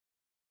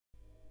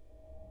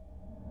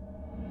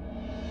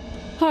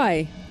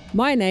Hi,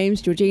 my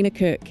name's Georgina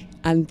Cook,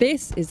 and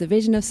this is the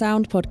Vision of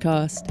Sound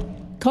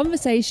podcast.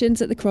 Conversations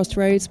at the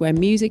crossroads where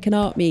music and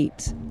art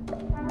meet.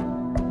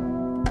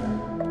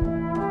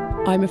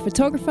 I'm a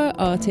photographer,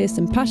 artist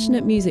and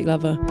passionate music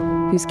lover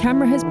whose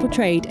camera has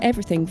portrayed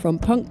everything from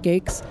punk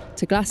gigs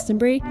to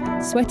Glastonbury,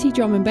 sweaty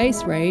drum and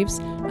bass raves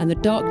and the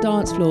dark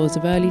dance floors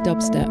of early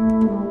dubstep.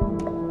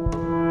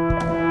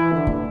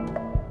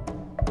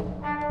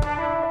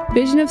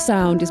 Vision of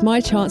Sound is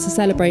my chance to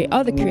celebrate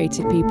other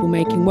creative people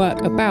making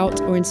work about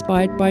or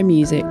inspired by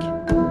music.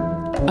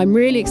 I'm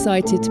really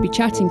excited to be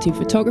chatting to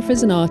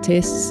photographers and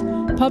artists,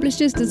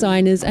 publishers,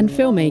 designers and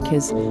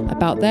filmmakers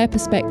about their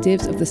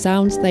perspectives of the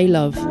sounds they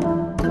love.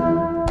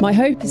 My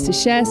hope is to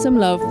share some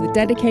love with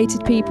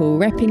dedicated people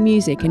repping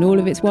music in all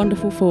of its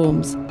wonderful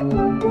forms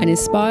and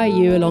inspire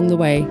you along the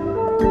way.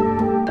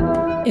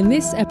 In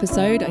this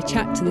episode, I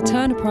chat to the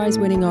Turner Prize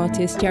winning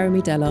artist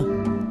Jeremy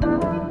Deller.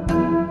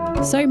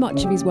 So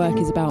much of his work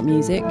is about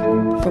music,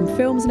 from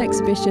films and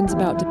exhibitions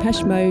about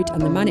Depeche Mode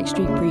and the Manic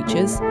Street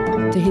Preachers,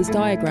 to his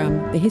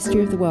diagram, The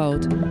History of the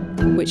World,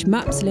 which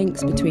maps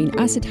links between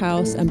acid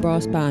house and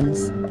brass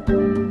bands.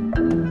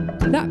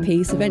 That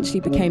piece eventually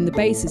became the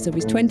basis of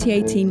his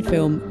 2018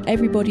 film,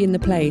 Everybody in the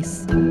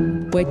Place,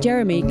 where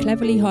Jeremy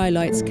cleverly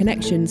highlights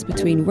connections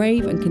between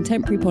rave and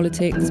contemporary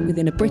politics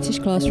within a British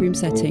classroom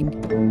setting.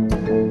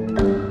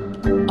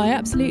 I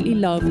absolutely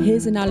love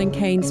his and Alan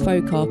Kane's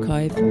folk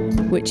archive,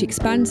 which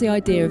expands the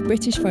idea of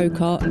British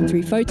folk art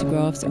through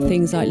photographs of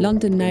things like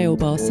London nail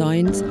bar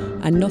signs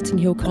and Notting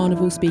Hill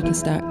Carnival speaker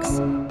stacks.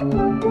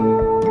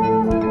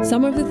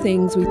 Some of the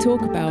things we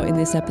talk about in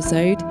this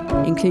episode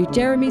include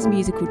Jeremy's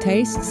musical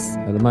tastes.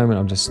 At the moment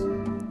I'm just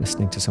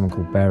listening to someone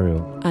called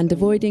Burial. And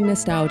avoiding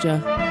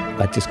nostalgia.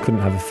 I just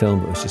couldn't have a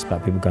film that was just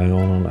about people going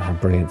on about how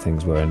brilliant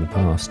things were in the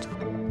past.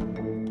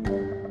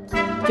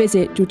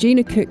 Visit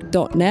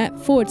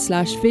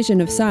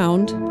georginacook.net/Vision of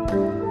Sound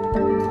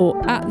or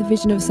at the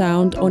Vision of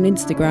Sound on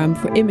Instagram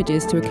for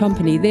images to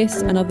accompany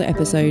this and other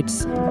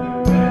episodes.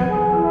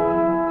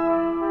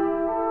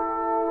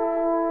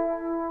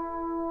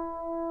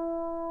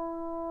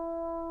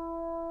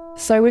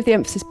 So with the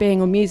emphasis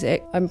being on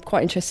music, I'm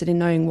quite interested in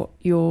knowing what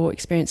your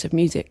experience of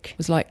music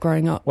was like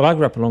growing up. Well, I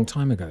grew up a long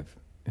time ago.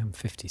 I'm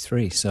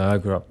 53, so I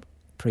grew up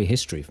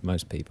pre-history for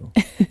most people.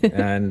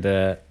 And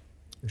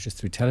it was just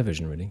through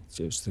television, really.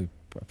 So it was through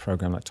a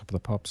programme like Top of the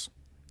Pops.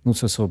 I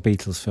also saw a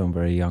Beatles film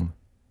very young.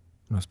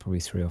 When I was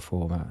probably 3 or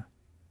 4. That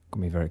got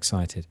me very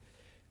excited.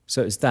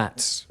 So it was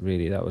that,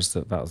 really. That was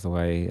the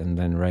way. And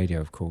then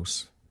radio, of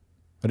course.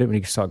 I didn't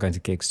really start going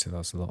to gigs till I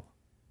was a lot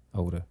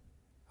older.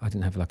 I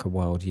didn't have like a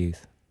wild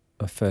youth.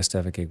 My first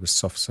ever gig was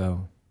Soft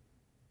Cell.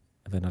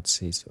 And then I'd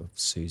see sort of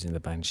Susie and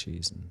the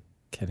Banshees and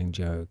Killing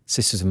Joe.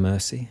 Sisters of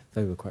Mercy.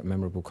 They were quite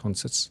memorable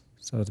concerts.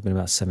 So I'd have been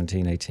about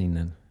 17, 18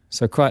 then.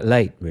 So quite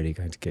late, really,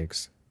 going to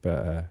gigs.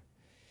 But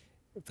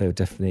they were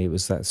definitely, it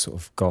was that sort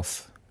of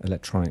goth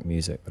electronic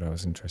music that I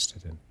was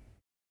interested in.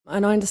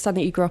 And I understand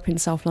that you grew up in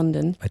South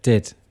London. I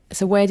did.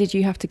 So where did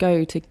you have to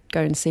go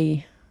and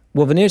see?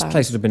 Well, the nearest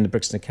place would have been the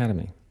Brixton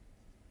Academy.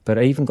 But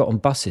I even got on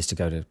buses to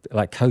go to,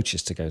 like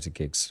coaches to go to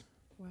gigs.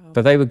 Wow.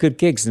 But they were good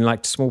gigs in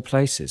like small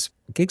places.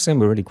 Gigs then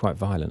were really quite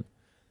violent.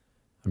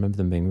 I remember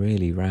them being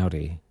really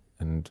rowdy.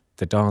 And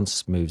the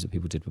dance moves that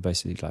people did were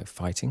basically like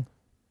fighting.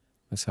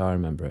 That's how I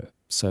remember it.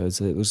 So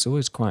it was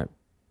always quite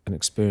an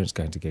experience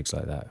going to gigs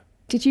like that.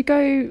 Did you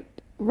go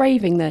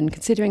raving then,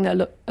 considering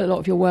that a lot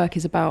of your work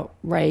is about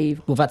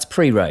rave? Well, that's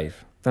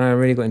pre-rave. Then I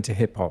really got into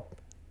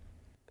hip-hop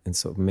in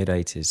sort of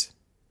mid-80s.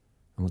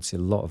 I would see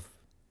a lot of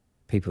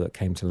people that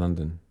came to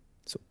London,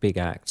 sort of big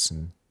acts,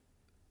 and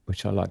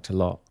which I liked a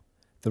lot.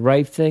 The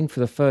rave thing,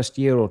 for the first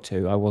year or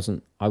two, I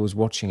was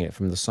watching it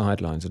from the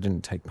sidelines. I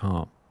didn't take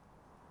part.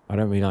 I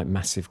don't really like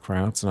massive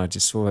crowds, and I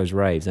just saw those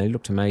raves. They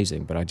looked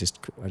amazing, but I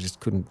just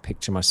couldn't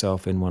picture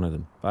myself in one of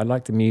them. But I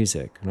liked the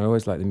music, and I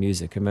always liked the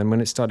music. And then when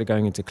it started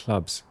going into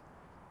clubs,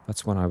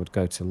 that's when I would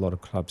go to a lot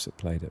of clubs that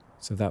played it.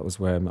 So that was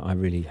where I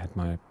really had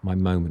my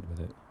moment with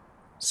it.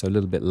 So a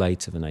little bit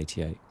later than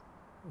 88.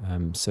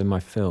 So my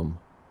film,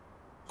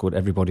 called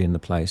Everybody in the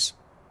Place,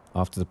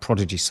 after the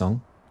Prodigy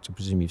song, which I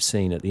presume you've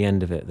seen, at the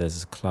end of it,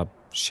 there's a club,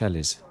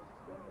 Shelley's,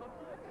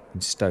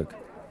 in Stoke.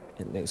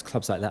 It was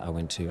clubs like that I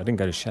went to. I didn't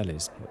go to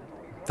Shelley's, but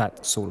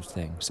that sort of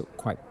thing. So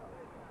quite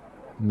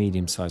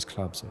medium-sized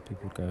clubs that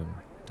people would go and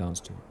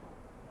dance to.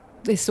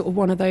 There's sort of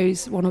one or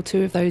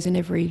two of those in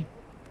every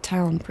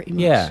town, pretty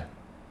much. Yeah,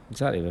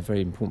 exactly. They're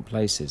very important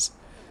places.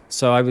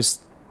 So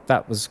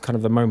that was kind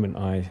of the moment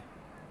I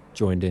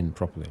joined in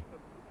properly.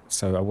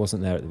 So I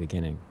wasn't there at the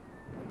beginning,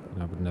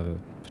 and I would never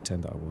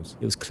pretend that I was.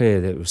 It was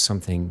clear that it was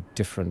something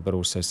different, but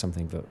also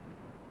something that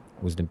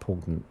was an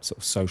important sort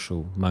of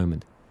social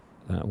moment.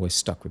 That always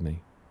stuck with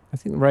me. I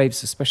think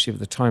raves, especially at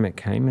the time it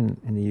came in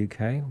the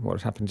UK, what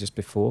had happened just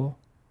before,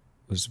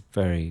 was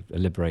a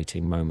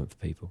liberating moment for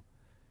people.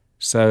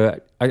 So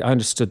I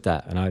understood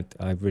that, and I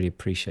really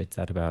appreciated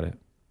that about it.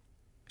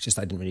 It's just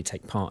I didn't really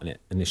take part in it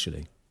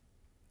initially.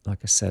 like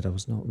I said, I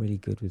was not really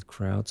good with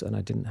crowds, and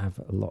I didn't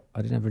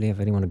really have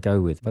anyone to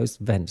go with. Those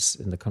events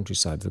in the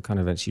countryside, the kind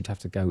of events you'd have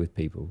to go with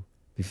people.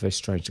 It'd be very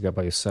strange to go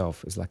by yourself.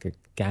 It was like a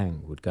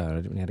gang would go. I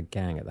didn't really have a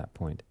gang at that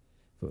point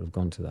that would have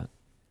gone to that.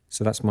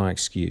 So that's my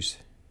excuse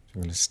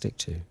I'm going to stick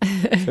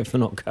to for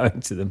not going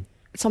to them.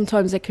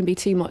 Sometimes there can be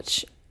too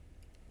much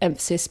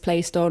emphasis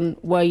placed on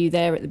were you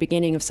there at the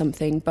beginning of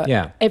something, but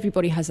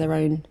everybody has their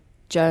own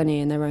journey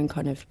and their own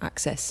kind of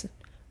access,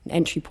 an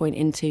entry point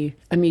into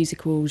a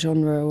musical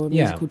genre or a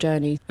musical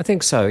journey. I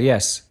think so,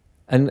 yes.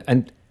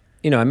 And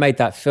you know, I made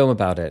that film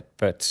about it,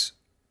 but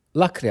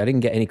luckily I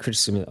didn't get any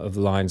criticism of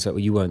lines like, well,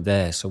 you weren't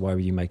there, so why were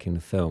you making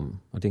the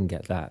film? I didn't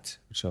get that,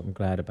 which I'm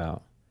glad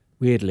about.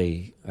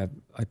 Weirdly,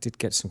 I did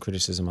get some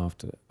criticism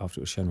after it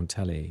was shown on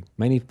telly.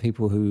 Mainly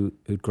people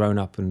who'd grown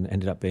up and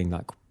ended up being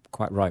like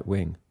quite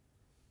right-wing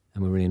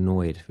and were really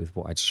annoyed with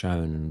what I'd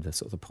shown and the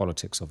sort of the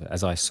politics of it.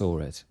 As I saw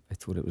it, they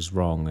thought it was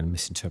wrong and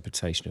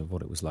misinterpretation of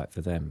what it was like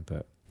for them.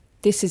 But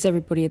this is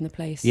everybody in the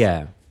place.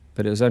 Yeah,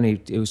 but it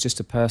was just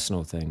a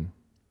personal thing.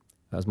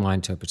 That was my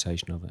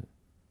interpretation of it.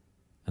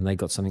 And they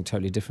got something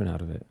totally different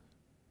out of it.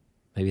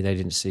 Maybe they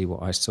didn't see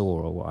what I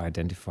saw or what I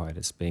identified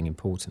as being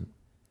important.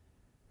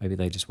 Maybe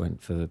they just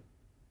went for the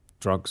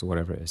drugs or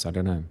whatever it is, I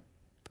don't know.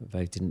 But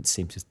they didn't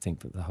seem to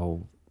think that the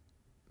whole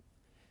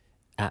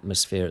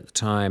atmosphere at the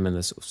time and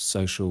the sort of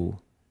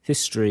social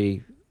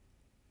history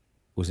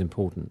was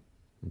important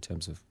in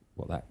terms of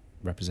what that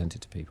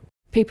represented to people.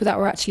 People that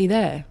were actually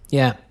there?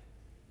 Yeah.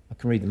 I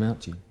can read them out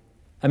to you.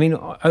 I mean,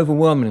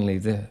 overwhelmingly,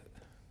 the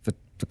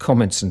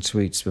comments and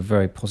tweets were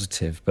very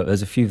positive, but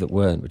there's a few that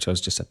weren't, which I was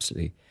just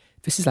absolutely...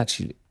 This is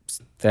actually...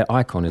 Their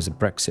icon is a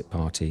Brexit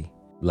Party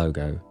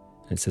logo.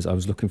 It says, I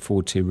was looking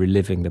forward to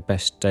reliving the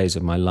best days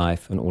of my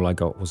life, and all I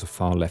got was a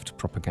far-left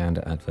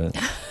propaganda advert.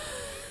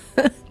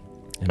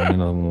 And then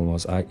another one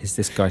was, is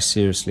this guy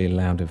seriously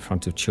allowed in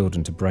front of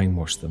children to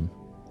brainwash them?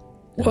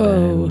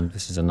 Whoa. And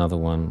this is another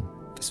one.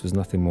 This was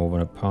nothing more than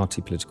a party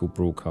political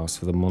broadcast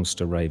for the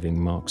monster-raving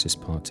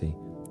Marxist Party.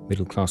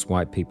 Middle-class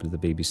white people of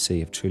the BBC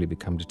have truly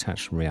become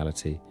detached from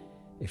reality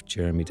if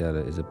Jeremy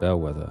Deller is a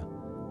bellwether.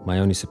 My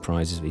only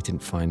surprise is that he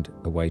didn't find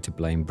a way to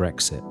blame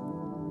Brexit.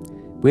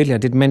 Weirdly, I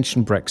did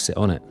mention Brexit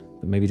on it,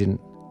 but maybe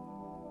didn't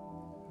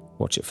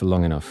watch it for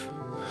long enough.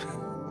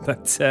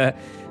 But,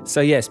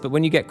 so yes, but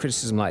when you get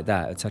criticism like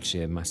that, it's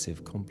actually a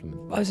massive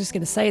compliment. I was just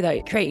going to say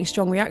that, creating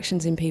strong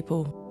reactions in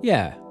people.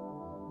 Yeah,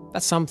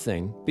 that's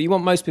something. But you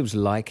want most people to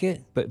like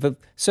it, but for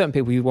certain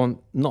people you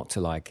want not to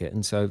like it,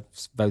 and so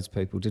those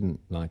people didn't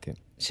like it.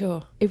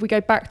 Sure. If we go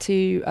back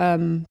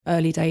to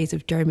early days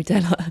of Jeremy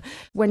Deller,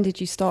 when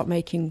did you start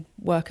making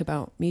work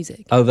about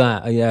music? Oh,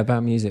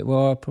 about music.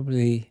 Well,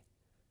 probably...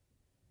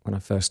 when I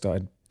first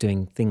started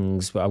doing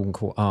things, but I wouldn't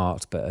call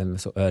art, but in the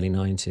sort of early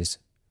 90s,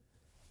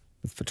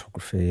 with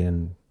photography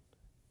and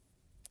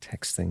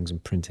text things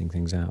and printing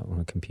things out on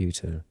a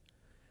computer.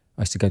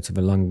 I used to go to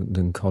the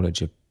London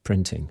College of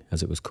Printing,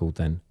 as it was called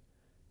then.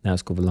 Now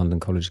it's called the London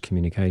College of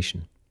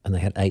Communication. And they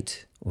had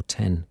 8 or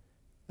 10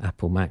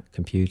 Apple Mac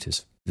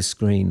computers. The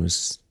screen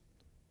was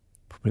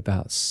probably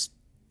about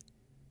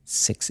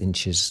 6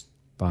 inches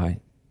by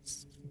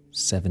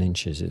 7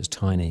 inches. It was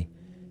tiny.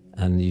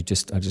 And I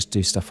just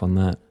do stuff on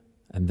that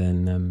and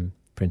then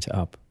print it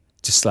up.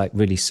 Just like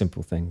really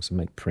simple things and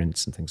make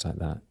prints and things like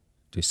that.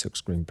 Do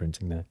silkscreen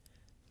printing there.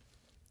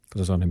 Because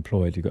I was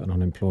unemployed, you got an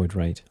unemployed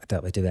rate. I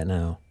doubt they do that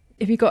now.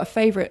 Have you got a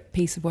favourite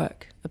piece of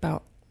work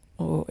about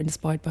or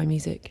inspired by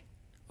music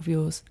of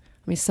yours?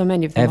 I mean, so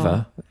many of them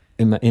ever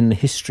in the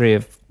history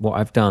of what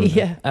I've done.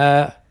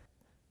 Yeah.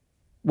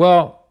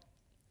 Well,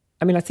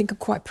 I mean, I think I'm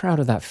quite proud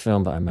of that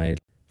film that I made,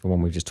 the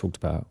one we just talked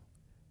about,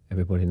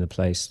 Everybody in the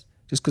Place.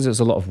 Just because it was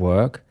a lot of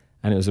work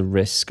and it was a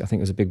risk. I think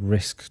it was a big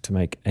risk to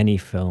make any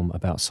film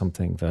about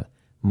something that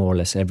more or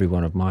less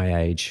everyone of my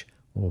age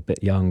or a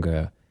bit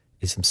younger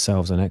is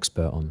themselves an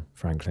expert on,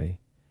 frankly.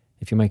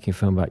 If you're making a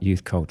film about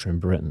youth culture in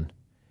Britain,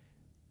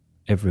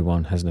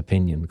 everyone has an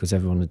opinion because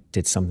everyone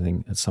did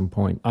something at some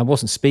point. I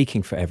wasn't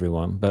speaking for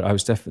everyone, but I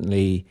was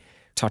definitely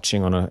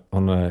touching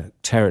on a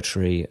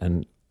territory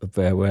and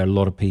where a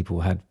lot of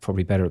people had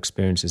probably better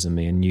experiences than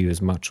me and knew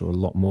as much or a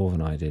lot more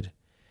than I did.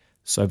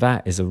 So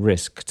that is a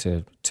risk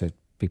to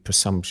be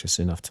presumptuous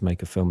enough to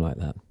make a film like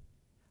that.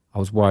 I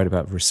was worried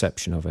about the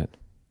reception of it.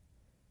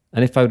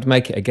 And if I would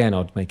make it again,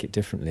 I'd make it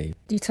differently.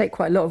 You take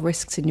quite a lot of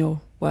risks in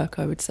your work,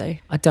 I would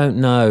say. I don't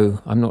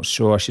know. I'm not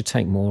sure. I should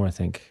take more, I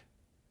think.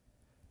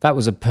 That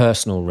was a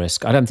personal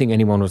risk. I don't think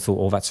anyone would have thought,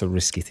 oh, that's a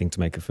risky thing to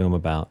make a film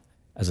about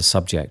as a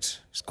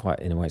subject.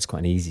 In a way, it's quite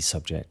an easy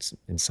subject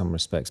in some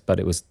respects. But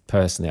it was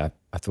personally,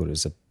 I thought it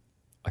was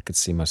I could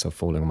see myself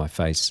falling on my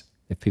face.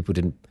 If people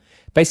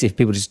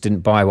just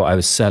didn't buy what I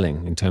was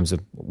selling in terms of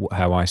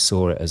how I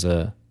saw it as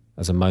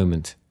a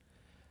moment.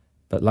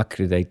 But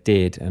luckily they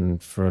did,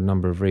 and for a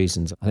number of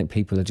reasons. I think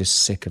people are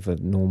just sick of a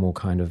normal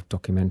kind of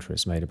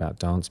documentaries made about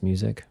dance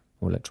music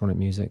or electronic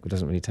music, which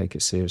doesn't really take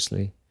it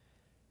seriously.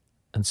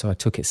 And so I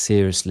took it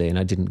seriously, and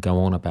I didn't go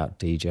on about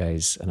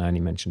DJs, and I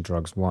only mentioned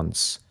drugs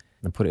once.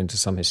 And I put it into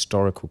some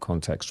historical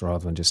context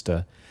rather than just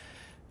a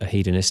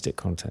hedonistic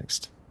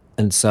context.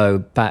 And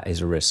so that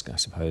is a risk, I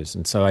suppose.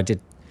 And so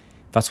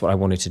that's what I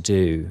wanted to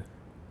do.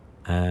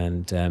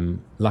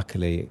 And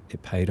luckily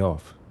it paid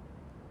off,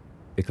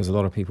 because a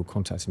lot of people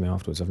contacted me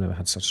afterwards. I've never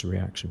had such a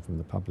reaction from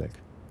the public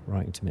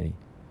writing to me.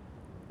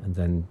 And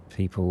then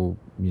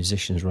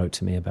musicians wrote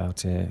to me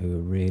about it who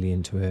were really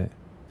into it,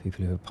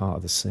 people who were part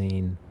of the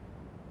scene,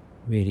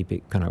 really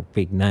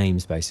big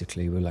names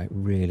basically, were like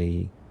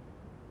really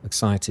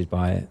excited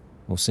by it,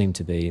 or seemed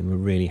to be, and were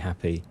really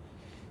happy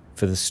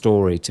for the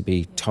story to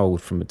be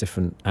told from a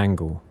different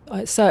angle.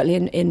 Certainly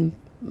in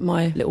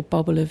my little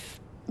bubble of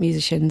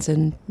musicians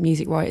and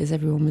music writers,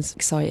 everyone was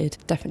excited.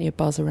 Definitely a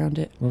buzz around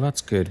it. Well,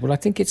 that's good. Well, I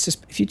think it's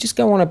just, if you just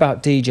go on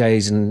about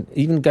DJs and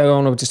even go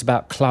on just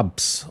about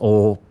clubs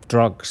or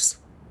drugs,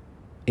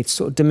 it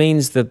sort of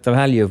demeans the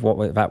value of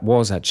what that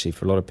was actually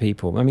for a lot of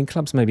people. I mean,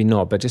 clubs maybe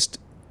not, but just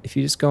if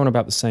you just go on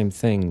about the same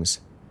things,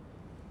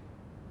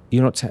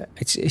 you're not.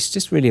 It's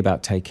just really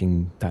about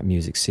taking that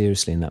music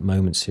seriously and that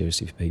moment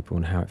seriously for people,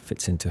 and how it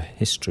fits into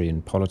history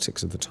and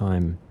politics of the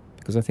time.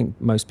 Because I think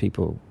a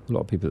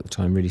lot of people at the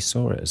time really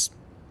saw it as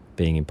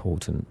being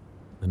important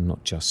and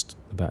not just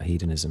about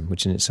hedonism,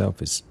 which in itself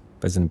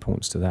there's an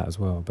importance to that as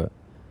well. But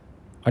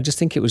I just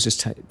think it was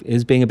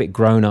being a bit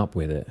grown up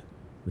with it,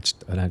 which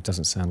I know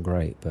doesn't sound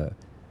great, but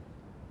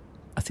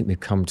I think we've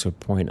come to a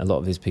point. A lot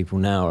of these people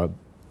now are,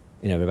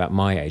 about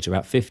my age,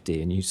 about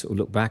 50, and you sort of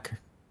look back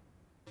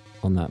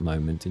on that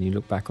moment and you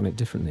look back on it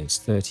differently. It's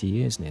 30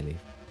 years nearly,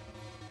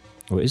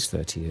 or it is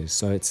 30 years,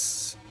 so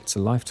it's a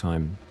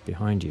lifetime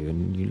behind you,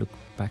 and you look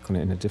back on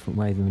it in a different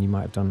way than you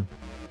might have done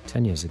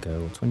 10 years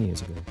ago or 20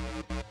 years ago.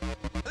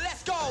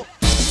 Let's go!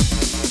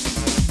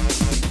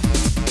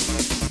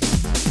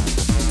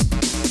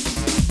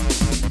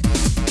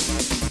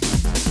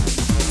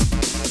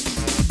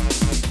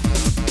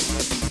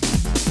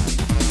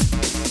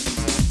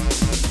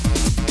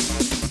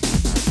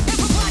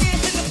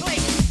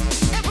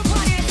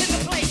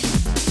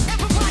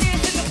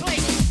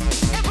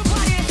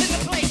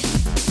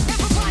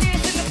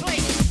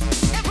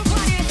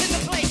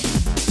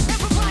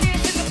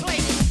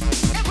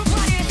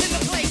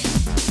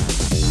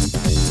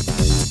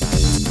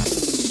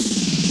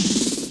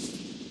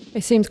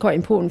 It seems quite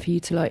important for you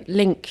to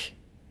link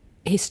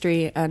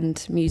history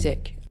and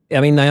music. I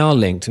mean, they are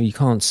linked, and you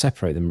can't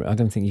separate them. I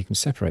don't think you can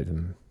separate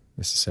them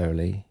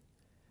necessarily.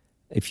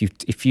 If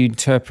you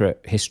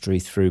interpret history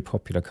through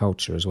popular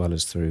culture as well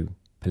as through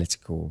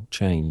political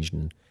change,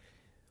 and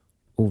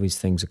all these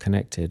things are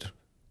connected,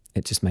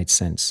 it just made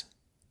sense.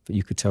 But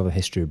you could tell the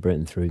history of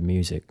Britain through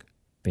music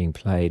being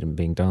played and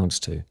being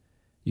danced to.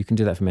 You can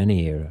do that from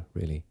any era,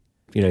 really.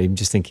 Even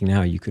just thinking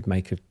now, you could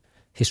make a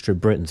history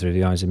of Britain through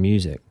the eyes of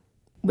music.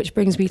 Which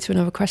brings me to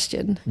another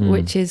question,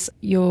 which is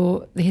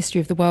the History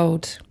of the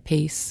World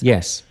piece.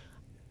 Yes.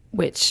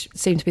 Which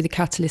seemed to be the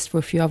catalyst for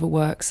a few other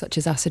works, such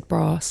as Acid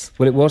Brass.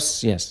 Well, it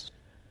was, yes.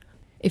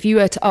 If you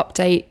were to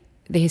update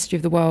the History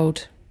of the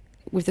World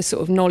with the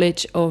sort of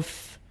knowledge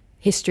of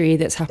history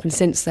that's happened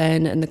since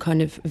then, and the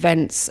kind of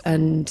events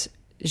and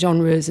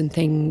genres and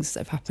things that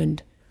have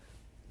happened,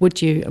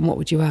 would you, and what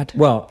would you add?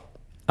 Well,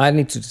 I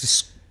need to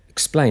just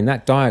explain,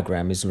 that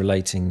diagram is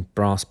relating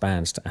brass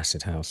bands to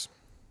acid house.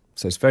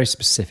 So it's very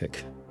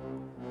specific,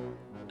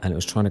 and it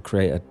was trying to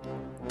create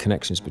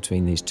connections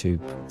between these two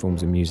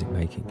forms of music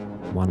making,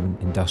 one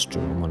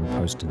industrial and one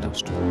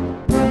post-industrial.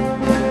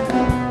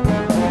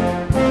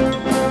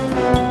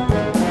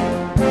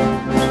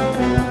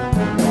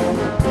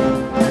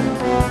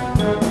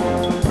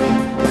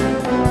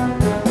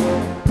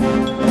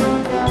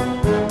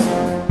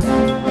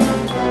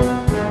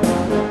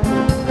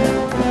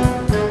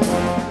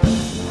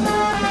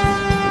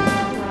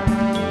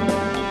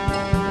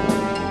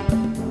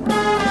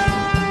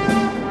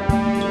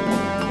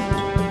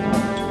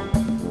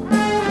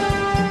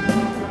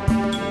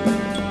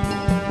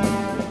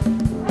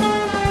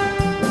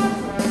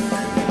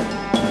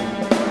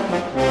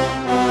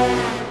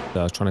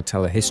 I was trying to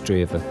tell a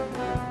history of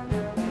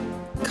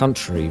a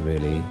country,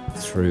 really,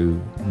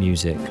 through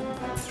music,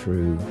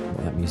 through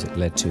what that music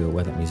led to or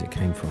where that music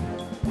came from.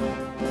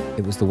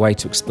 It was the way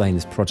to explain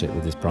this project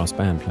with this brass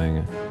band playing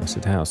at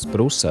Acid House, but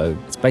also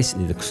it's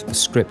basically the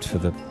script for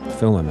the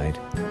film I made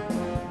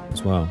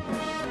as well.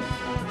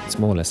 It's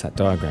more or less that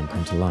diagram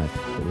come to life,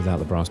 but without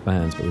the brass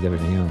bands, but with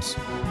everything else.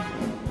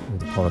 All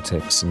the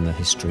politics and the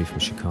history from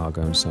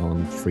Chicago and so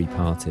on, free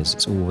parties,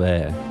 it's all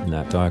there in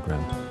that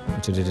diagram,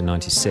 which I did in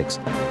 '96.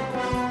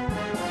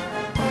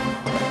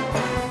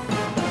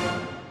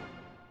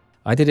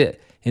 I did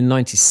it in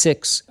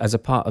 '96 as a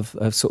part of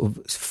a sort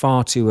of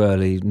far too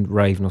early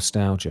rave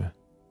nostalgia,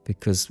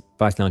 because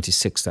by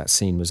 '96 that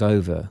scene was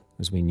over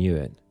as we knew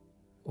it,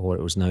 or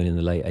it was known in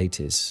the late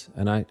 '80s.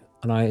 And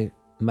I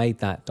made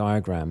that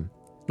diagram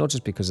not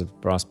just because of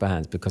brass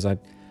bands, because I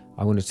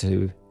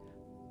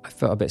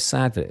felt a bit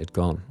sad that it had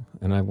gone,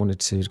 and I wanted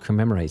to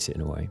commemorate it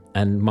in a way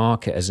and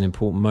mark it as an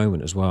important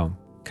moment as well.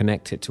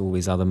 Connect it to all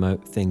these other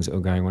things that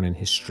were going on in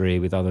history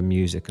with other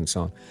music and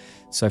so on.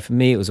 So for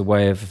me, it was a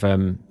way of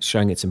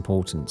showing its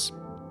importance.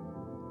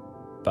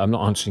 But I'm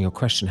not answering your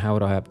question. How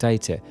would I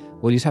update it?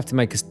 Well, you'd have to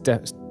make a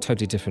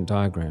totally different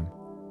diagram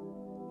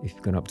if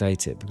you're going to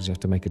update it, because you have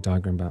to make a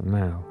diagram about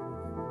now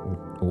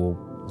or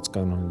what's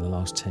going on in the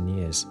last 10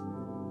 years,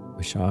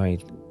 which I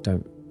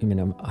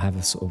have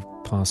a sort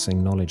of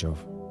passing knowledge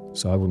of,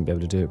 so I wouldn't be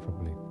able to do it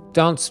properly.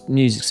 Dance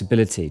music's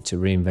ability to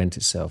reinvent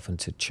itself and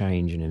to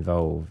change and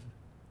evolve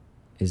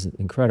is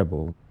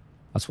incredible.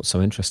 That's what's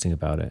so interesting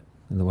about it,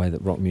 and the way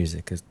that rock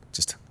music has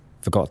just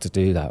forgot to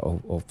do that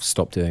or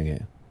stopped doing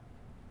it.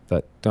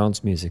 But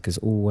dance music is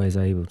always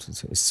able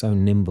to, it's so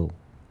nimble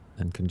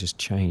and can just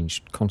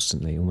change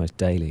constantly, almost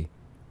daily.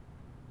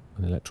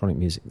 And electronic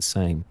music the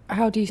same.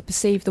 How do you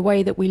perceive the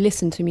way that we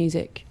listen to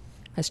music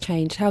has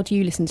changed? How do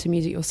you listen to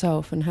music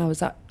yourself, and how has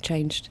that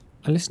changed?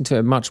 I listen to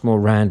it much more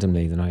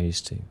randomly than I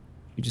used to.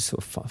 You just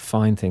sort of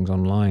find things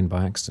online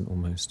by accident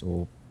almost,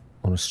 or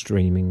on a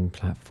streaming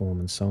platform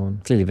and so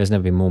on. Clearly there's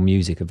never been more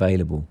music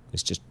available.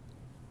 It's just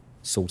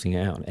sorting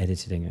it out and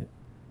editing it.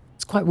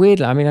 It's quite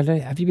weird. I mean,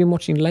 have you been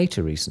watching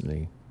Later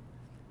recently?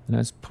 I know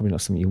it's probably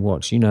not something you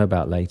watch. You know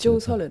about Later.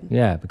 Jools Holland?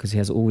 Yeah, because he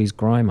has all these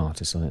grime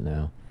artists on it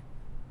now.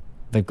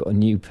 They've got a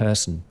new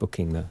person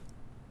booking the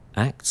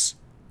acts,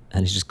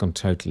 and he's just gone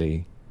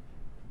totally,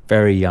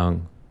 very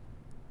young.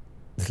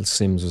 Little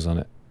Sims was on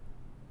it.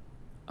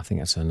 I think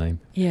that's her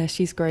name. Yeah,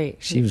 she's great.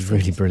 She was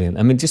really brilliant.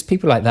 I mean, just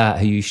people like that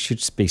who you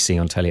should be seeing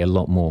on telly a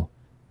lot more.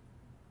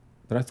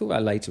 But I thought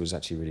that Later was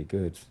actually really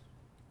good.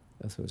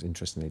 I thought it was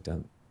interestingly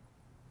done.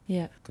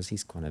 Yeah. Because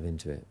he's kind of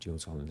into it,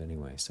 Jools Holland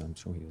anyway, so I'm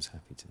sure he was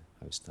happy to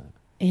host that.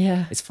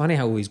 Yeah. It's funny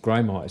how all these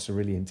grime artists are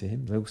really into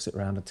him. They all sit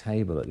around a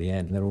table at the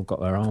end and they've all got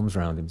their arms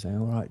around him saying,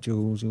 all right,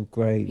 Jools, you're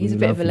great. He's a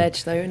bit of a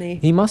ledge though, isn't he?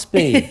 He must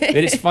be. But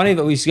it's funny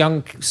that these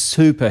young,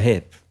 super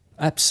hip,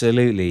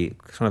 absolutely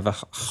kind of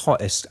the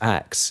hottest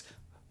acts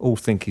all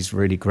think he's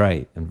really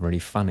great and really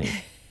funny.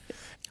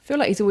 I feel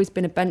like he's always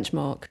been a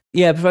benchmark.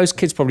 Yeah, but those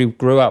kids probably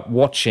grew up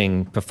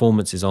watching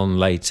performances on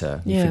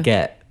Later. You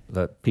forget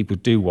that people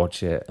do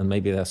watch it, and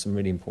maybe there's some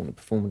really important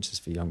performances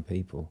for young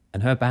people.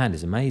 And her band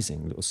is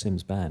amazing, Little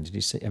Sims band.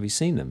 Have you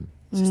seen them?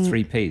 It's a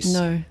three-piece.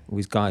 No. All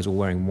these guys all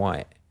wearing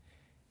white,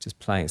 just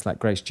playing. It's like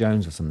Grace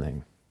Jones or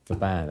something. The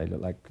band, they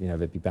look like,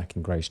 they'd be back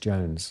in Grace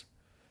Jones.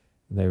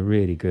 And they're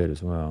really good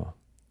as well.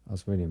 I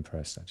was really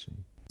impressed, actually.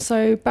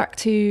 So back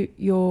to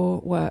your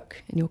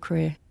work and your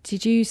career.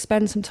 Did you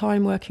spend some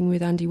time working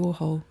with Andy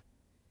Warhol?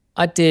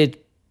 I did,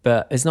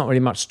 but there's not really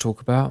much to talk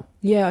about.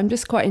 Yeah, I'm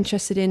just quite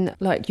interested in,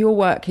 like, your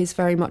work is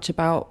very much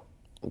about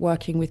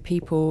working with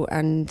people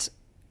and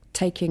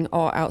taking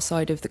art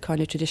outside of the kind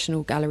of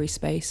traditional gallery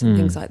space and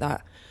things like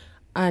that.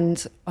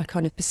 And I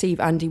kind of perceive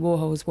Andy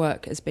Warhol's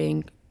work as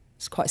being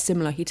quite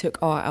similar. He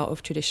took art out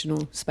of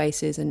traditional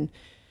spaces and,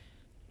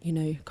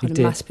 kind of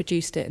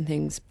mass-produced it and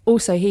things.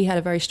 Also, he had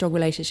a very strong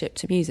relationship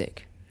to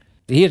music.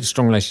 He had a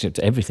strong relationship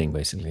to everything,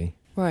 basically.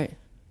 Right.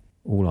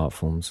 All art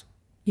forms.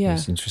 Yeah. He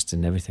was interested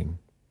in everything.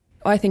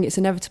 I think it's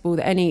inevitable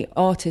that any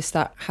artist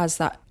that has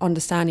that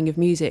understanding of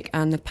music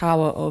and the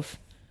power of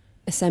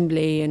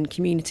assembly and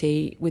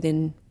community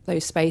within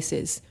those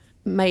spaces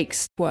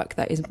makes work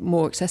that is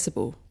more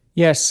accessible.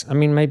 Yes, I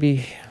mean,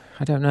 maybe,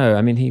 I don't know.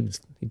 I mean, he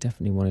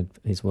definitely wanted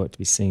his work to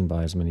be seen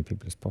by as many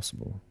people as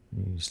possible.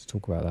 He used to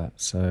talk about that.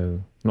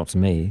 So, not to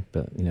me,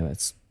 but,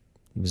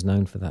 he was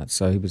known for that.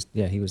 So he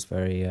was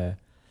very,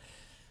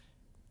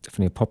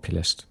 definitely a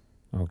populist,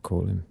 I would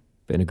call him,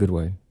 but in a good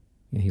way.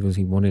 He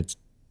wanted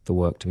the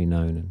work to be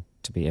known and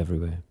to be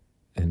everywhere,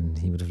 and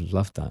he would have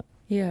loved that.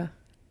 Yeah.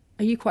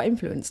 Are you quite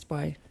influenced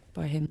by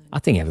him? I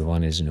think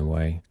everyone is, in a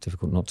way.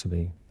 Difficult not to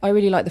be. I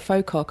really like the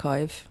folk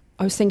archive.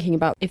 I was thinking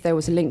about if there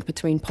was a link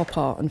between pop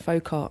art and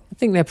folk art. I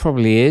think there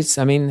probably is.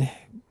 I mean,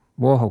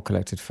 Warhol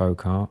collected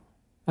folk art.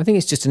 I think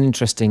it's just an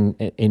interesting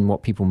in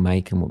what people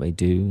make and what they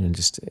do, and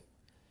just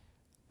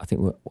I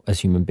think as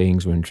human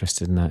beings we're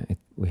interested in that.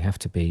 We have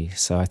to be.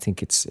 So I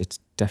think it's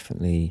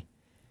definitely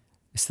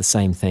it's the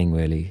same thing,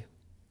 really.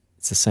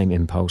 It's the same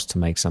impulse to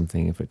make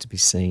something for it to be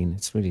seen.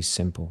 It's really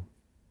simple.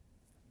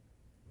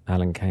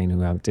 Alan Kane,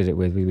 who I did it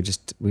with, we were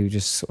just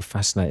sort of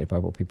fascinated by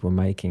what people were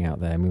making out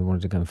there, and we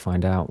wanted to go and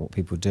find out what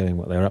people were doing,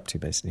 what they were up to,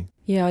 basically.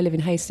 Yeah, I live in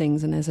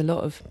Hastings, and there's a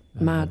lot of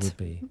mad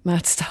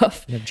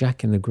stuff. You have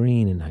Jack in the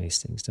Green in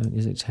Hastings, don't you?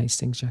 Is it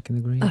Hastings, Jack in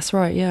the Green? That's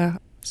right, yeah.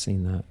 I've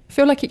seen that. I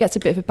feel like it gets a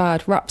bit of a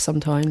bad rap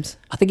sometimes.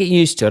 I think it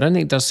used to. I don't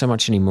think it does so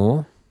much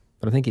anymore,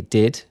 but I think it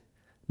did.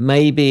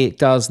 Maybe it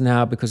does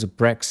now because of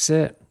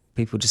Brexit.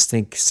 People just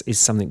think, is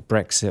something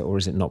Brexit or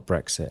is it not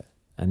Brexit?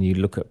 And you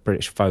look at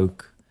British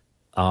folk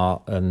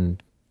art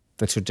and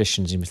the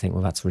traditions and you think,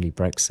 well, that's really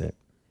Brexit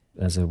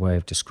as a way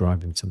of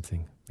describing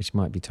something, which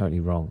might be totally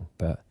wrong.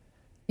 But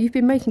you've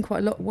been making quite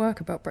a lot of work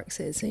about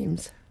Brexit, it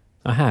seems.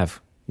 I have.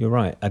 You're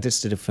right. I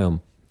just did a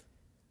film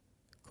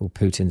called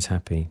Putin's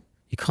Happy.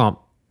 You can't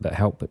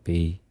help but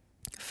be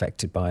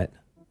affected by it.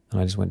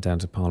 And I just went down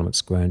to Parliament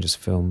Square and just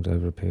filmed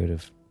over a period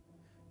of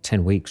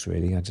 10 weeks,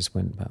 really. I just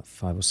went about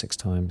 5 or 6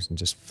 times and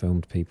just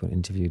filmed people and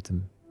interviewed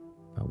them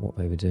about what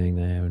they were doing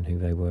there and who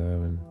they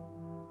were and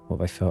what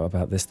they felt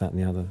about this, that and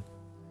the other.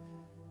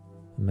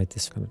 I made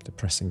this kind of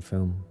depressing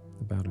film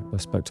about it. I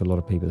spoke to a lot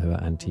of people who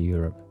are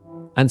anti-Europe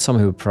And some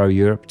who were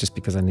pro-Europe, just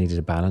because I needed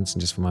a balance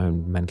and just for my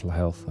own mental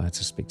health. I had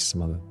to speak to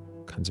some other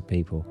kinds of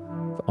people.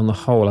 But on the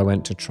whole, I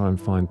went to try and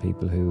find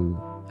people who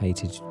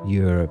hated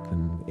Europe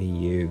and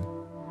EU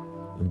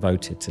and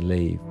voted to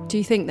leave. Do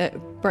you think that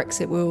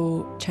Brexit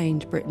will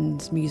change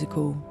Britain's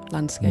musical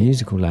landscape?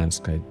 Musical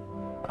landscape.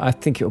 I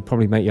think it will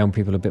probably make young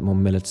people a bit more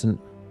militant,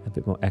 a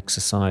bit more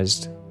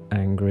exercised,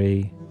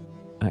 angry,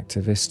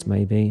 activist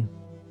maybe.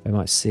 They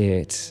might see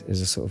it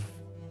as a sort of,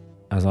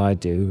 as I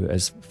do,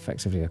 as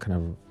effectively a kind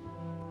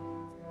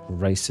of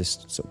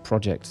racist sort of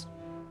project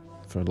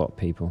for a lot of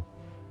people.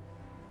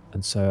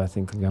 And so I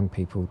think young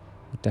people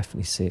will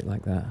definitely see it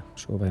like that. I'm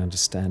sure they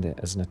understand it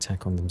as an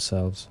attack on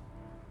themselves.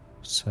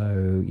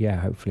 So yeah,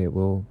 hopefully it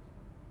will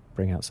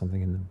bring out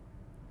something in them.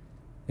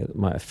 It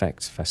might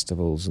affect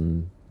festivals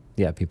and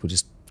yeah, people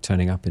just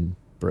turning up in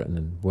Britain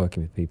and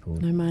working with people.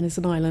 No man is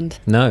an island.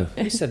 No,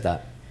 who said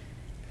that?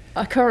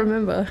 I can't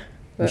remember.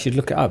 We should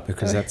look it up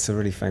because that's a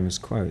really famous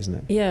quote, isn't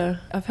it? Yeah,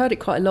 I've heard it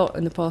quite a lot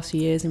in the past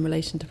few years in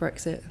relation to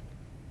Brexit.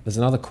 There's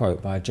another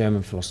quote by a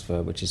German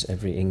philosopher, which is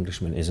 "Every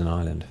Englishman is an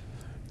island."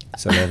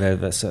 So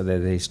they're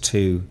these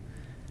two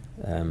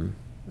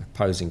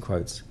opposing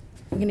quotes.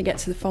 I'm going to get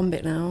to the fun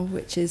bit now,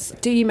 which is,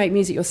 do you make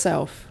music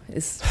yourself?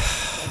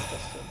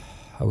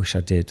 I wish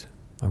I did.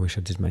 I wish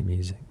I did make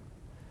music.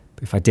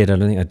 But if I did, I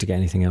don't think I'd get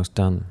anything else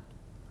done.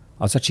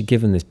 I was actually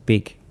given this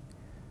big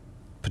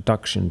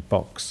production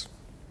box,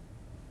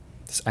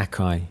 this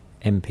Akai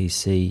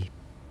MPC.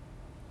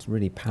 It's a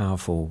really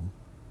powerful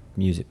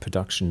music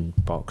production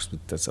box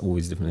that's all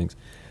these different things.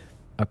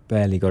 I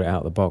barely got it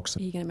out of the box.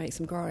 Are you going to make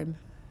some grime?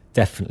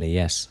 Definitely,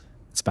 yes.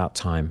 It's about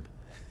time.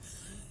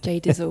 J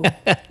Dizzle.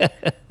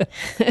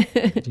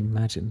 Could you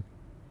imagine?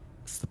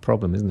 That's the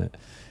problem, isn't it?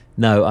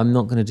 No, I'm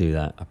not going to do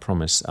that, I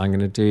promise. I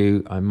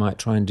might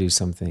try and do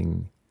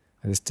something.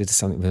 I just did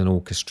something with an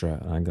orchestra,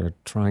 and I'm going to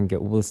try and get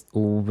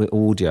all the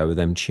audio with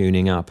them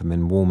tuning up and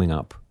then warming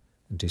up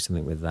and do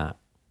something with that.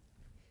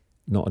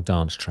 Not a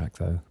dance track,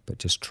 though, but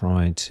just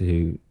try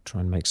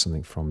and make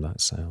something from that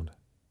sound.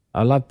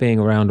 I love being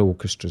around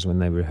orchestras when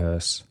they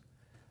rehearse,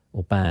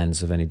 or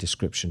bands of any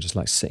description, just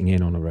like sitting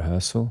in on a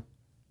rehearsal.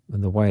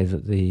 And the way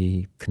that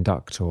the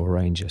conductor or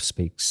arranger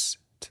speaks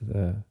to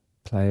the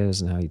players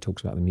and how he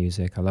talks about the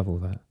music, I love all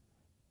that.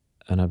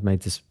 And I've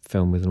made this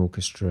film with an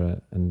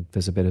orchestra, and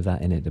there's a bit of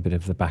that in it, a bit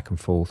of the back and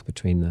forth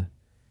between the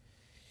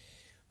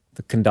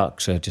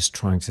conductor just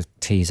trying to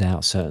tease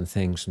out certain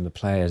things from the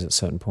players at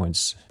certain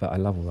points. But I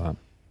love all that,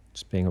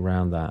 just being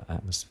around that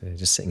atmosphere,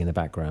 just sitting in the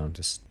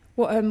background.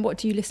 What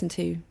do you listen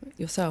to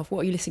yourself? What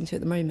are you listening to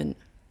at the moment?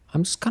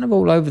 I'm just kind of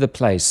all over the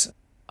place.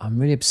 I'm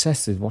really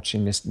obsessed with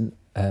watching this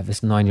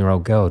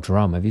 9-year-old girl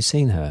drum. Have you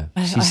seen her?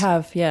 I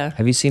have, yeah.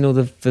 Have you seen all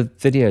the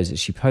videos that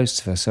she posts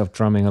of herself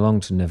drumming along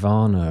to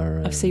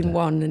Nirvana? I've seen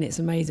one and it's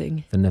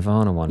amazing. The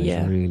Nirvana one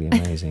is really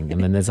amazing.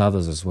 And then there's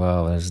others as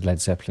well. There's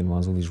Led Zeppelin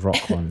ones, all these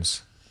rock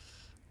ones.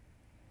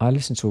 I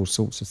listen to all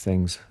sorts of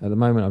things. At the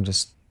moment, I'm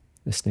just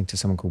listening to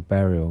someone called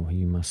Burial, who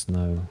you must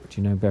know.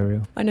 Do you know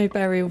Burial? I know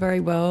Burial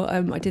very well.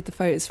 I did the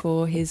photos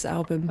for his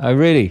album. Oh,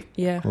 really?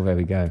 Yeah. Well, there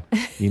we go.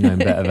 You know him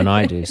better than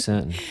I do,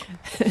 certainly.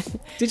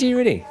 Did you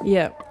really?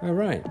 Yeah. Oh,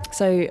 right.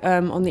 So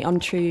on the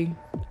Untrue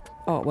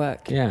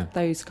artwork,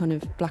 those kind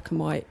of black and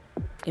white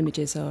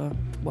images are,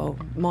 well,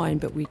 mine,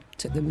 but we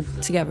took them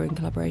together in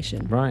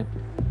collaboration. Right.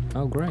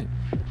 Oh, great.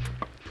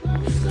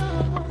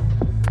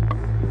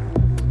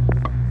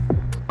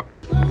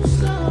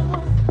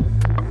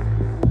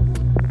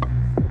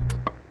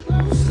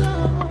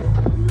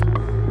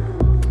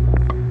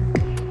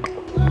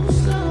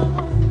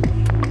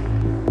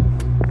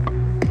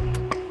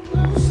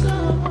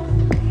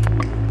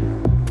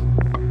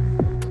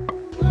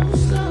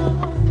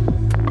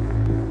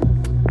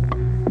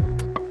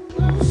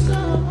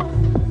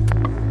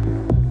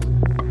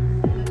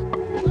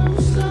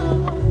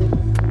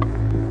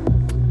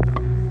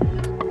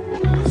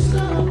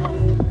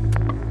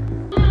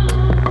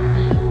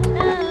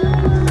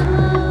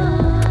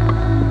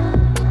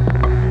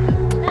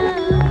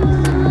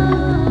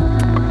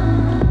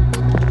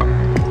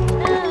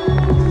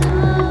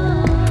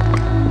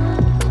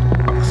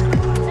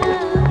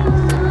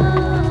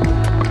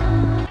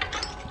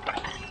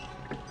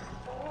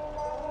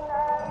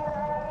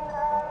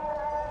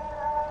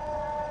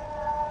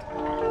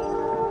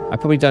 I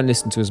probably don't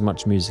listen to as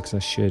much music as I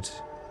should.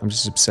 I'm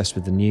just obsessed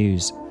with the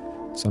news.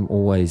 So I'm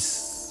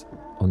always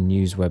on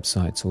news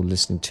websites or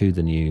listening to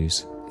the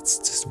news. It's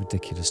just a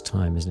ridiculous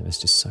time, isn't it? There's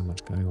just so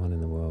much going on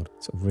in the world.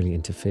 It's sort of really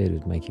interfered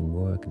with making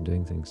work and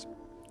doing things.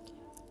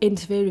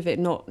 Interfered with it,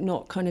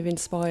 not kind of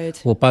inspired?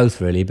 Well,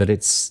 both really, but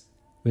it's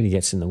really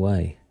gets in the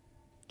way.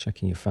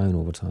 Checking your phone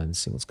all the time to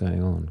see what's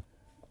going on.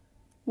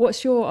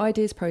 What's your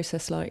ideas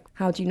process like?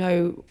 How do you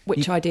know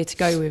which idea to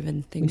go with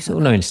and things? You sort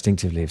of know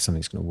instinctively if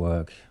something's going to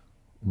work.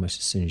 Almost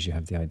as soon as you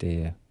have the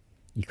idea,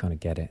 you kind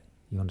of get it,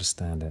 you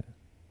understand it,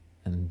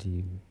 and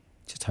you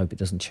just hope it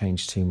doesn't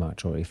change too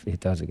much, or if it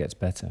does, it gets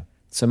better.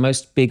 So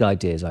most big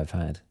ideas I've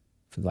had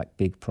for like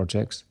big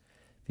projects,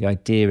 the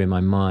idea in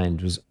my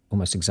mind was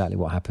almost exactly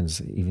what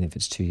happens, even if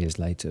it's 2 years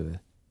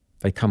later.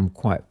 they come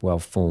quite well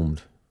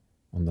formed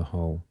on the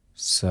whole.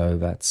 So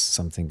that's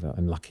something that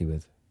I'm lucky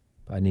with.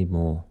 But I need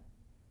more.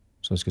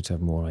 It's always good to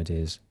have more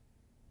ideas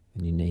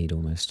than you need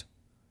almost.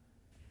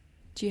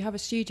 Do you have a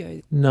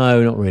studio?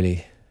 No, not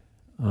really.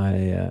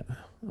 I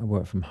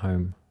work from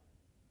home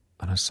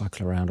and I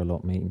cycle around a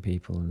lot meeting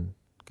people and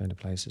going to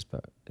places,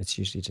 but it's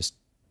usually just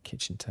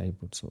kitchen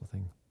table sort of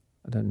thing.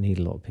 I don't need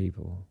a lot of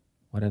people.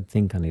 I don't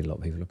think I need a lot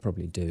of people. I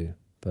probably do,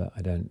 but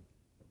I don't.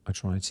 I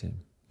try to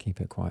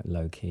keep it quite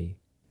low key.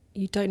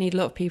 You don't need a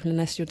lot of people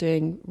unless you're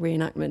doing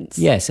reenactments.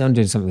 Yes, I'm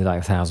doing something with like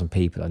 1,000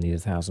 people. I need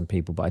 1,000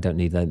 people, but I don't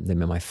need them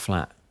in my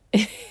flat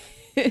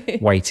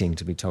waiting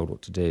to be told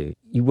what to do.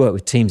 You work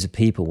with teams of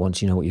people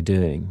once you know what you're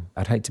doing.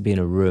 I'd hate to be in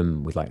a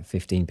room with like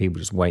 15 people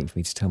just waiting for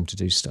me to tell them to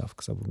do stuff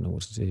because I wouldn't know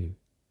what to do.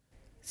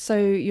 So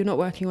you're not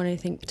working on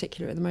anything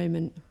particular at the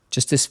moment?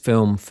 Just this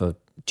film for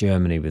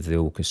Germany with the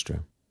orchestra.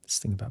 This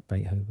thing about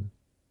Beethoven.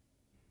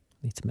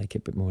 I need to make it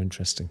a bit more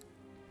interesting.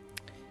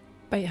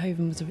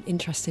 Beethoven was an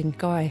interesting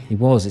guy. He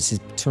was. It's his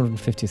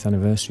 250th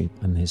anniversary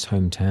and his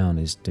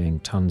hometown is doing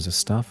tons of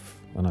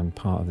stuff and I'm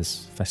part of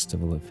this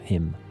festival of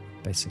him,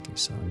 basically.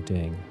 So I'm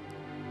doing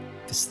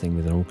this thing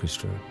with an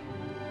orchestra.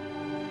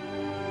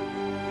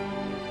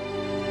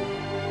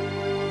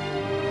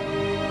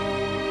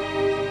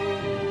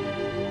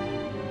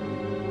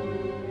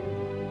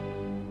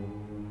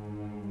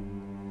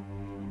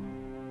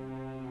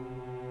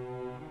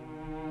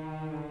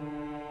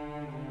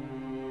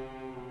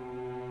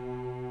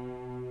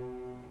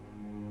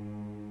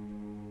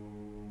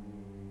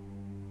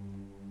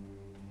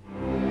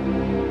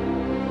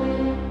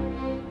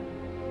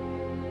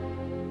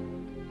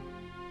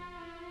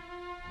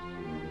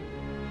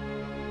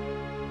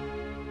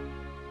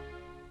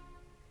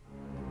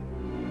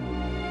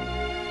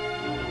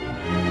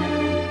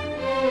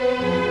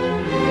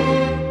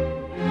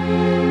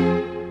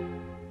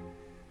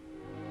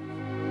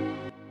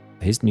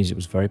 His music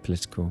was very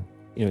political.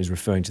 You know, he was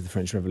referring to the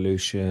French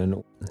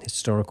Revolution,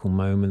 historical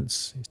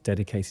moments. He's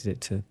dedicated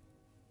it to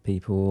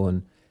people,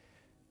 and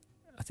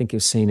I think it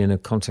was seen in a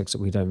context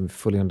that we don't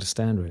fully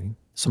understand, really.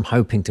 So I'm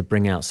hoping to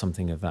bring out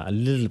something of that, a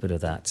little bit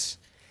of that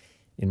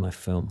in my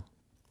film,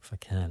 if I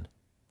can.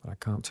 But I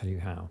can't tell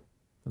you how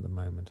at the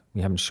moment.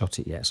 We haven't shot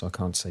it yet, so I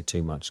can't say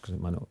too much because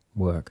it might not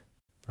work,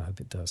 but I hope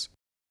it does.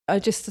 I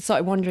just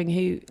started wondering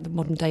who the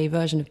modern day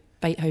version of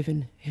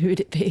Beethoven, who would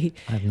it be?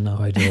 I have no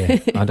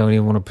idea. I don't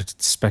even want to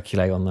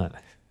speculate on that.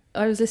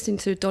 I was listening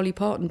to a Dolly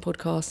Parton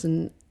podcast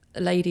and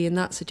a lady in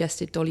that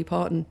suggested Dolly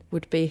Parton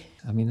would be.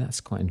 I mean, that's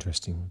quite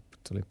interesting,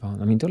 Dolly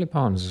Parton. I mean, Dolly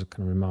Parton is a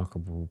kind of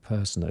remarkable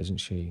person, though, isn't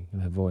she?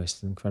 Her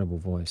voice, an incredible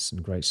voice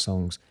and great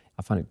songs.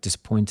 I find it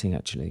disappointing,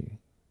 actually,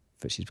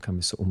 that she's become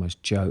this sort of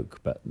almost joke,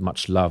 but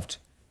much loved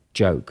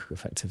joke,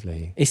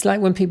 effectively. It's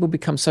like when people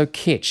become so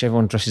kitsch,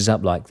 everyone dresses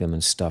up like them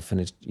and stuff,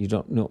 and you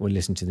don't not really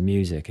listen to the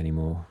music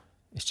anymore.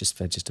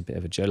 They're just a bit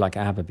of a joke. Like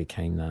ABBA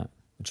became that,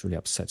 which really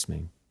upsets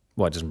me.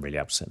 Well, it doesn't really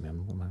upset me.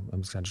 I'm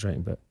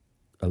exaggerating, but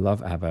I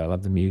love ABBA. I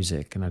love the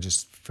music, and I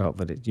just felt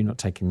that you're not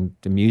taking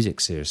the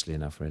music seriously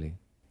enough, really.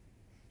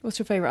 What's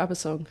your favourite ABBA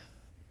song?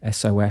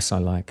 SOS I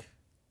like.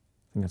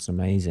 I think that's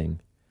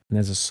amazing. And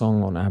there's a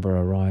song on ABBA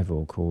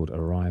Arrival called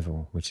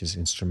Arrival, which is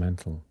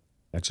instrumental.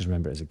 I just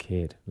remember it as a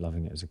kid,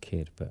 loving it as a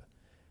kid. But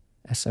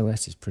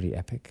SOS is pretty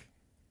epic.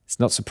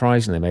 It's not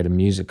surprising they made a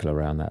musical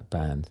around that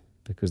band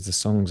because the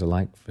songs are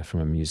like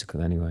from a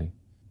musical anyway.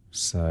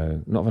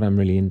 So not that I'm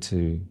really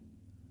into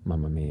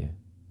Mamma Mia.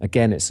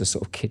 Again, it's a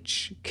sort of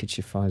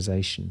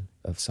kitschifization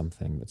of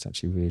something that's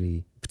actually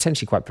really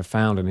potentially quite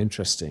profound and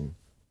interesting.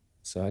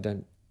 So I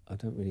don't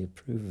really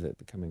approve of it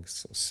becoming a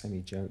sort of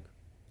semi-joke.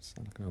 I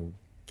sound like an old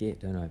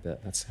git, don't I?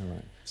 But that's how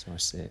I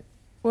see it.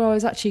 Well, I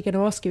was actually going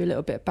to ask you a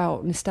little bit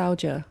about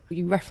nostalgia.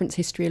 You reference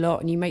history a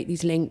lot and you make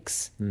these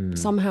links.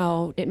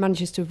 Somehow it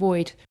manages to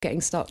avoid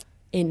getting stuck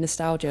in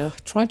nostalgia. I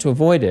try to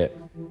avoid it,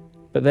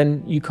 but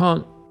then you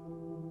can't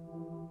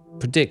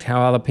predict how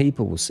other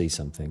people will see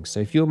something. So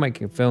if you're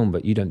making a film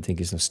but you don't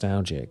think it's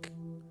nostalgic,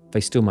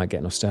 they still might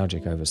get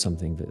nostalgic over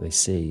something that they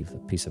see, a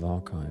piece of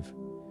archive.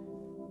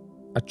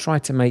 I try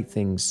to make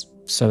things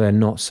so they're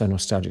not so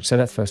nostalgic. So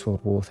that First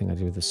World War thing I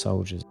did with the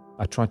soldiers,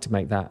 I tried to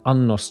make that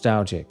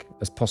unnostalgic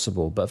as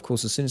possible. But of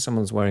course, as soon as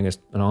someone's wearing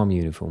an army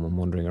uniform and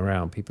wandering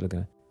around, people are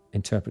going to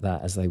interpret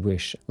that as they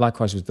wish.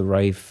 Likewise with the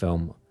Rave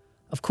film.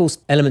 Of course,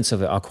 elements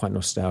of it are quite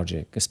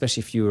nostalgic,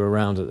 especially if you were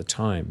around at the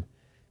time,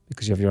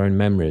 because you have your own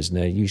memories and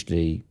they're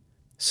usually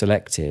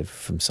selective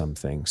from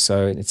something.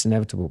 So it's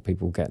inevitable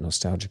people get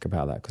nostalgic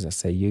about that because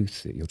that's their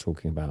youth that you're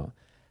talking about.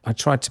 I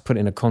tried to put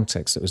it in a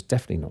context that was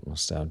definitely not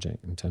nostalgic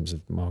in terms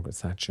of Margaret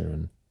Thatcher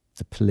and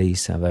the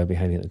police, how they were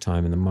behaving at the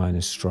time, and the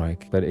miners'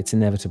 strike. But it's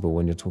inevitable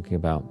when you're talking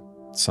about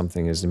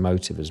something as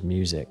emotive as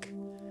music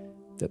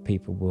that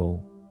people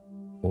will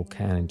or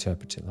can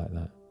interpret it like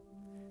that.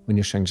 When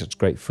you're showing such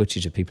great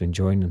footage of people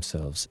enjoying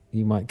themselves,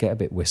 you might get a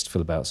bit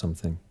wistful about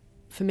something.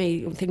 For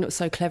me, the thing that was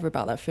so clever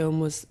about that film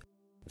was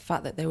the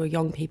fact that there were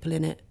young people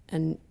in it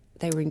and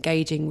they were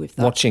engaging with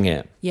that. Watching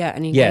it. Yeah,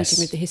 and engaging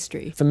with the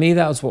history. For me,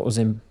 that was what was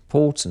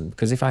important,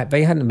 because if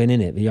they hadn't been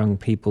in it, the young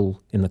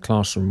people in the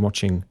classroom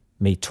watching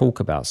me talk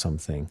about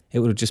something, it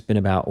would have just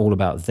been all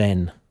about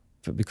then.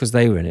 But because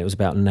they were in it, it was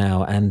about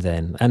now and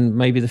then, and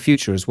maybe the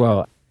future as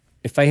well.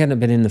 If they hadn't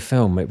been in the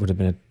film, it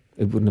wouldn't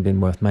have been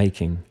worth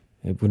making.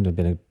 It wouldn't have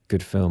been a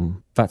good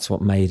film. That's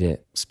what made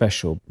it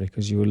special,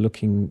 because you were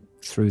looking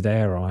through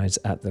their eyes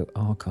at the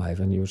archive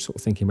and you were sort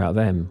of thinking about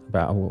them,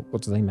 about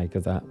what do they make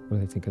of that, what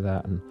do they think of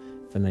that, and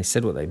then they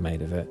said what they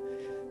made of it.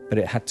 But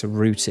it had to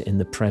root it in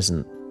the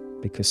present,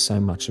 because so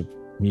much of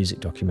music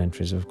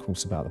documentaries are of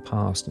course about the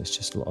past, and it's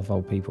just a lot of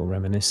old people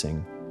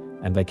reminiscing,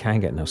 and they can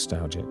get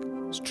nostalgic.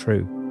 It's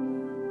true.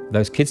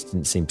 Those kids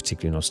didn't seem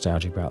particularly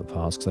nostalgic about the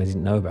past because they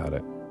didn't know about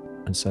it,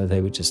 and so they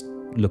were just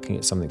looking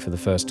at something for the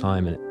first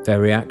time, and their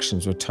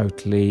reactions were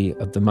totally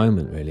of the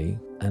moment, really,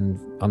 and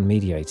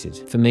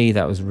unmediated. For me,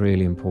 that was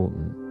really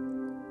important,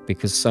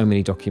 because so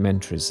many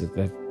documentaries,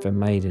 they're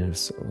made in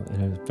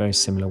a very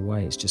similar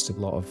way. It's just a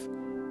lot of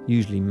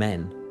usually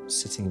men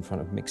sitting in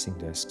front of mixing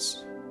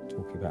desks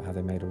talking about how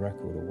they made a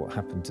record or what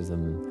happened to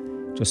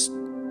them, just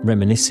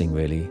reminiscing,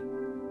 really.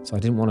 So I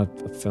didn't want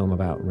a film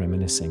about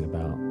reminiscing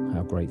about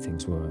how great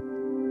things were.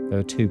 There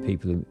were two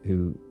people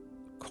who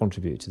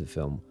contributed to the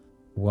film.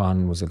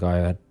 One was a guy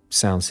who had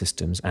sound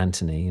systems,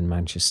 Anthony, in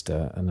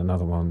Manchester, and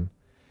another one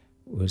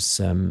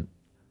was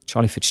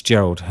Charlie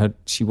Fitzgerald.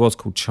 She was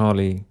called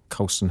Charlie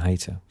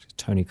Colston-Hayter,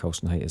 Tony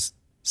Colston-Hayter's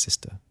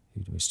sister,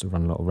 who used to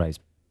run a lot of raves.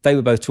 They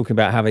were both talking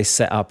about how they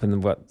set up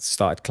and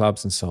started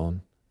clubs and so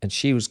on. And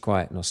she was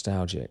quite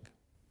nostalgic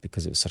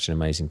because it was such an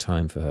amazing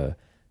time for her.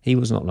 He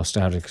was not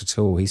nostalgic at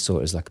all. He saw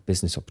it as like a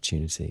business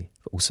opportunity,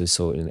 but also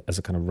saw it as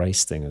a kind of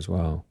race thing as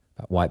well,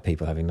 about white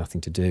people having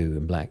nothing to do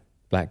and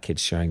black kids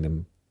showing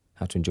them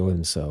how to enjoy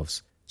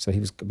themselves. So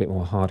he was a bit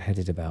more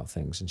hard-headed about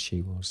things than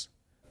she was.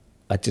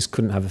 I just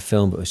couldn't have a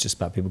film that was just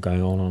about people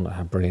going on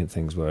how brilliant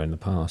things were in the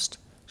past.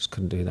 Just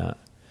couldn't do that.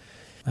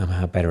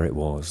 How better it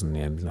was, and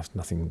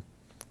nothing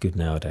good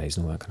nowadays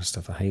and all that kind of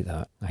stuff. I hate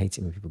that. I hate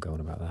it when people go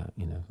on about that.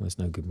 There's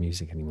no good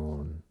music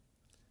anymore, and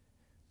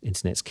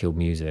internet's killed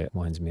music. It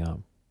winds me up.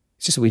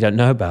 It's just that we don't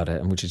know about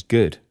it, and which is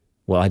good.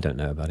 Well, I don't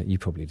know about it. You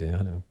probably do. I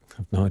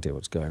have no idea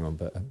what's going on,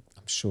 but I'm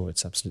sure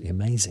it's absolutely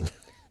amazing.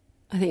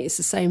 I think it's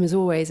the same as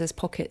always. There's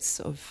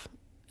pockets of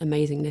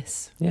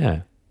amazingness.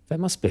 Yeah, there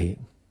must be.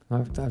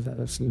 I've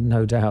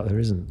no doubt there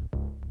isn't.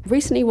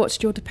 Recently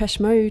watched your Depeche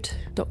Mode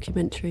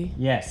documentary.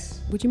 Yes.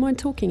 Would you mind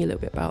talking a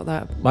little bit about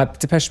that? My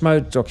Depeche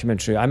Mode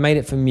documentary, I made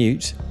it for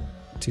Mute,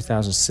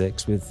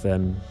 2006, with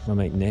my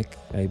mate Nick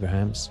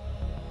Abrahams.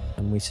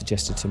 And we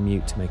suggested to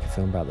Mute to make a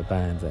film about the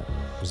band that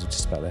was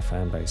just about their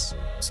fan base,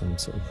 some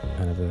sort of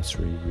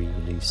anniversary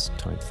re-release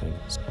type thing.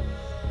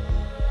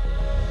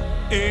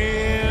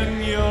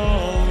 In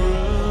your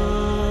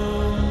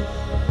room,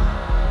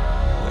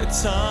 where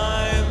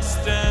time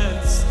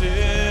stands still,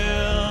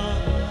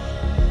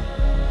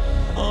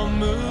 or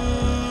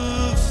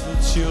moves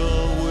at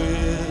your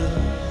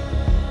will,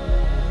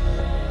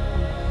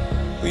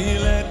 we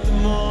let the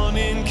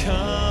morning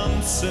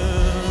come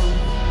soon.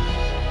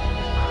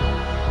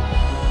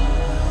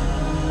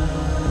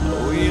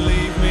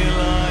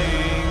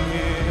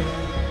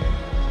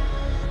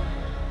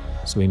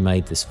 So we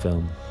made this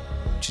film,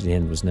 which in the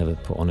end was never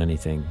put on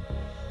anything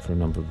for a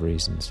number of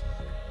reasons.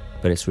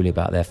 But it's really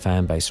about their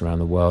fan base around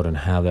the world and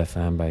how their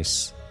fan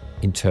base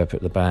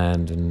interpret the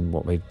band and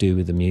what they do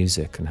with the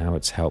music and how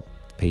it's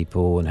helped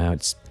people and how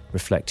it's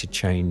reflected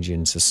change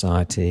in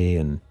society.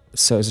 And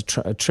so it's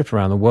a trip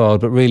around the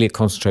world, but really it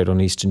concentrated on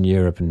Eastern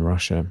Europe and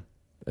Russia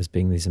as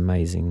being these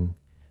amazing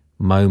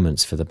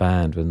moments for the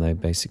band when they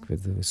basically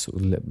with the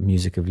sort of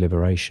music of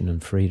liberation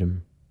and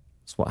freedom.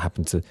 It's what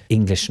happened to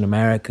English and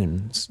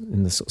Americans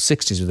in the sort of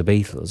 60s with the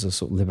Beatles, a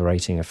sort of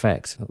liberating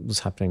effect. That was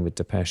happening with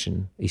Depeche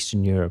in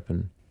Eastern Europe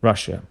and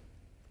Russia,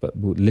 but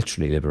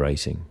literally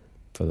liberating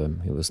for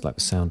them. It was like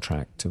a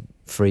soundtrack to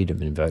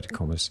freedom, in inverted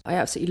commas. I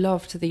absolutely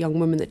loved the young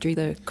woman that drew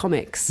the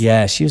comics.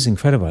 Yeah, she was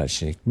incredible,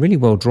 actually. Really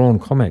well-drawn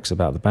comics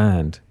about the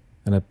band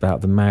and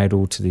about them married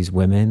all to these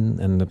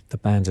women and the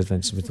band's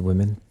adventures with the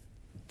women.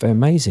 They're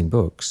amazing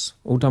books,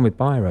 all done with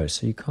biro,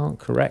 so you can't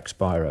correct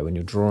biro when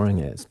you're drawing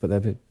it, but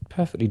they're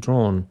perfectly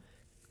drawn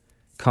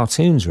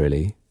cartoons,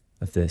 really,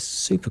 of this,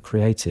 super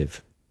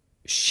creative.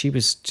 She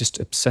was just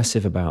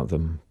obsessive about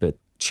them, but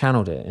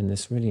channeled it in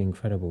this really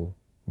incredible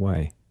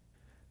way.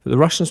 But the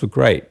Russians were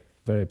great,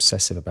 very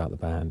obsessive about the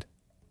band,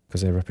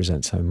 because they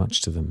represent so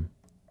much to them.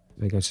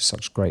 They go to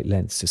such great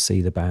lengths to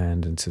see the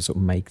band and to sort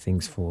of make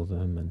things for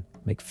them and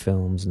make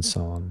films and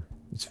so on.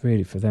 It's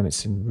really, for them,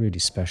 it's really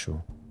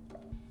special.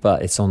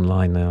 But it's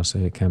online now, so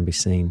it can be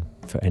seen,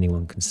 for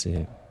anyone can see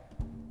it.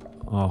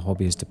 Our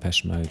hobby is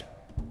Depeche Mode.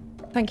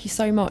 Thank you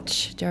so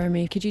much,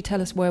 Jeremy. Could you tell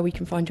us where we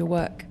can find your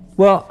work?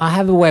 Well, I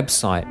have a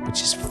website,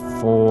 which is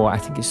I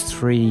think it's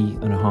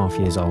 3.5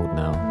 years old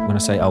now. When I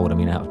say old, I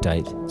mean out of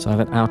date. So I have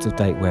an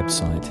out-of-date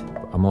website.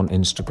 I'm on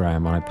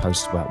Instagram and I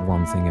post about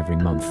one thing every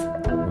month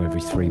or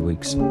every 3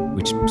 weeks,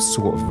 which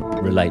sort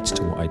of relates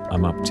to what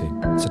I'm up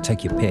to. So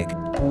take your pick.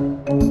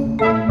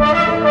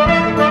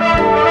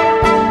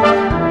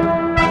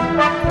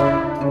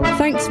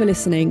 Thanks for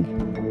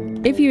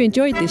listening. If you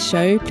enjoyed this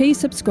show, please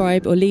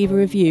subscribe or leave a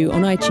review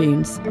on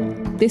iTunes.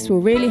 This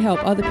will really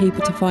help other people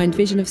to find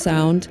Vision of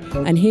Sound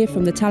and hear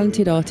from the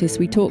talented artists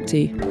we talk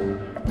to.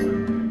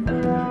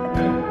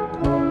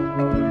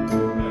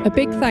 A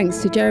big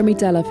thanks to Jeremy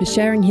Deller for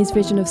sharing his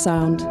vision of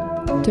sound,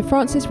 to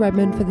Francis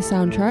Redmond for the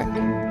soundtrack,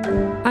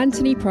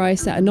 Anthony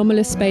Price at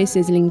Anomalous Space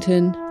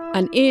Islington,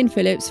 and Ian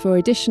Phillips for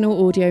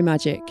additional audio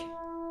magic.